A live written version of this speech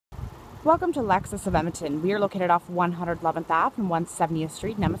Welcome to Lexus of Edmonton. We are located off 111th Ave and 170th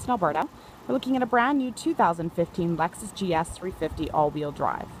Street in Edmonton, Alberta. We're looking at a brand new 2015 Lexus GS 350 all-wheel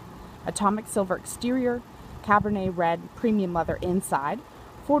drive. Atomic silver exterior, Cabernet red premium leather inside,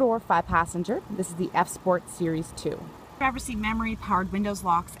 4-door, 5-passenger. This is the F Sport Series 2. Driver's seat memory, powered windows,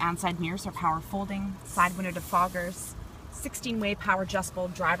 locks, and side mirrors are power folding, side window defoggers, 16-way power adjustable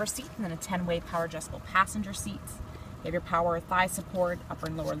driver's seat, and then a 10-way power adjustable passenger seat. You have your power thigh support, upper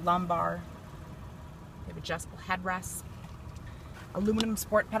and lower lumbar. You have adjustable headrests. Aluminum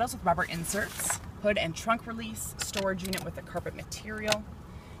sport pedals with rubber inserts. Hood and trunk release. Storage unit with a carpet material.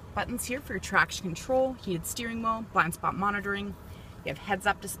 Buttons here for your traction control, heated steering wheel, blind spot monitoring. You have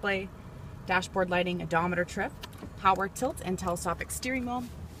heads-up display, dashboard lighting, odometer trip, power tilt and telescopic steering wheel.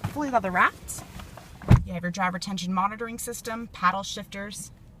 Fully leather wrapped. You have your driver attention monitoring system, paddle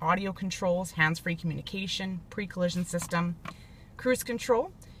shifters, audio controls, hands-free communication, pre-collision system, cruise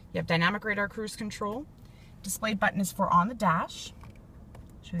control. You have dynamic radar cruise control. Display button is for on the dash.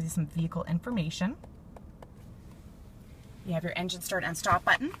 Shows you some vehicle information. You have your engine start and stop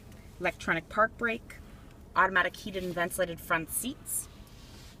button, electronic park brake, automatic heated and ventilated front seats,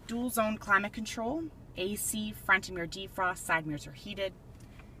 dual zone climate control, AC, front and rear defrost, side mirrors are heated,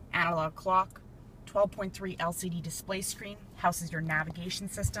 analog clock, 12.3 LCD display screen, houses your navigation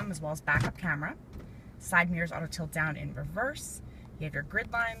system as well as backup camera. Side mirrors auto tilt down in reverse. You have your grid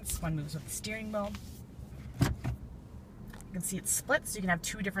lines, one moves with the steering wheel. You can see it's split, so you can have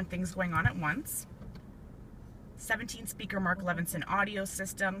two different things going on at once. 17 speaker Mark Levinson audio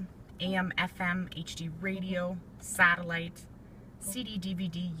system, AM, FM, HD radio, satellite, CD,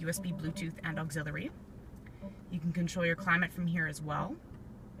 DVD, USB, Bluetooth, and auxiliary. You can control your climate from here as well.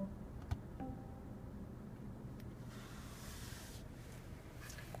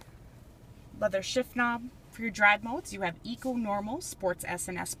 Leather shift knob. For your drive modes, you have Eco, Normal, Sports S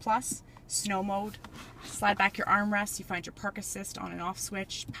and S Plus, Snow Mode. Slide back your armrest, you find your park assist on and off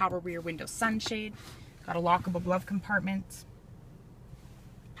switch, power rear window sunshade, got a lockable glove compartment,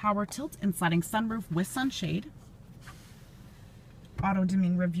 power tilt and sliding sunroof with sunshade, auto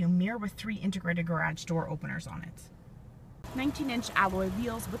dimming rearview mirror with 3 integrated garage door openers on it. 19-inch alloy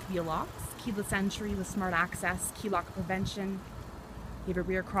wheels with wheel locks, keyless entry with smart access, key lock prevention. You have a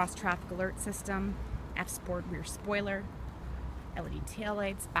rear cross traffic alert system, F Sport rear spoiler, LED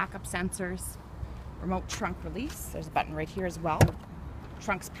taillights, backup sensors, remote trunk release. There's a button right here as well.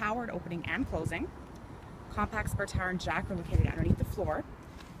 Trunk's powered, opening and closing. Compact spare tire and jack are located underneath the floor.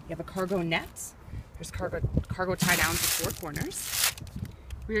 You have a cargo net. There's cargo tie downs with 4 corners.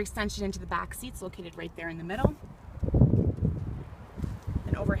 Rear extension into the back seats located right there in the middle.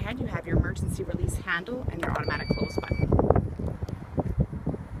 And overhead you have your emergency release handle and your automatic close button.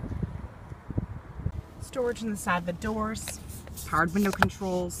 Storage on the side of the doors, powered window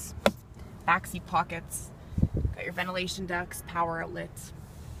controls, back seat pockets, got your ventilation ducts, power outlets,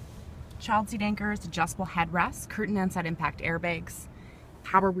 child seat anchors, adjustable headrests, curtain and side impact airbags,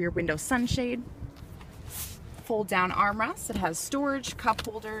 power rear window sunshade, fold down armrest. It has storage, cup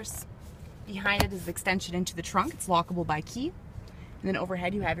holders. Behind it is the extension into the trunk. It's lockable by key. And then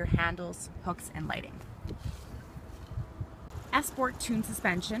overhead you have your handles, hooks, and lighting. F Sport tuned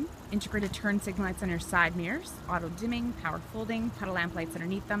suspension, integrated turn signal lights on your side mirrors, auto dimming, power folding, pedal lamp lights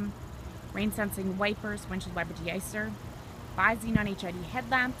underneath them, rain sensing wipers, windshield wiper deicer, bi-xenon HID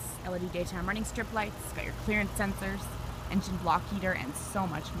headlamps, LED daytime running strip lights, got your clearance sensors, engine block heater, and so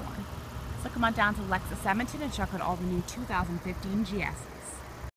much more. So come on down to Lexus Edmonton and check out all the new 2015 GS.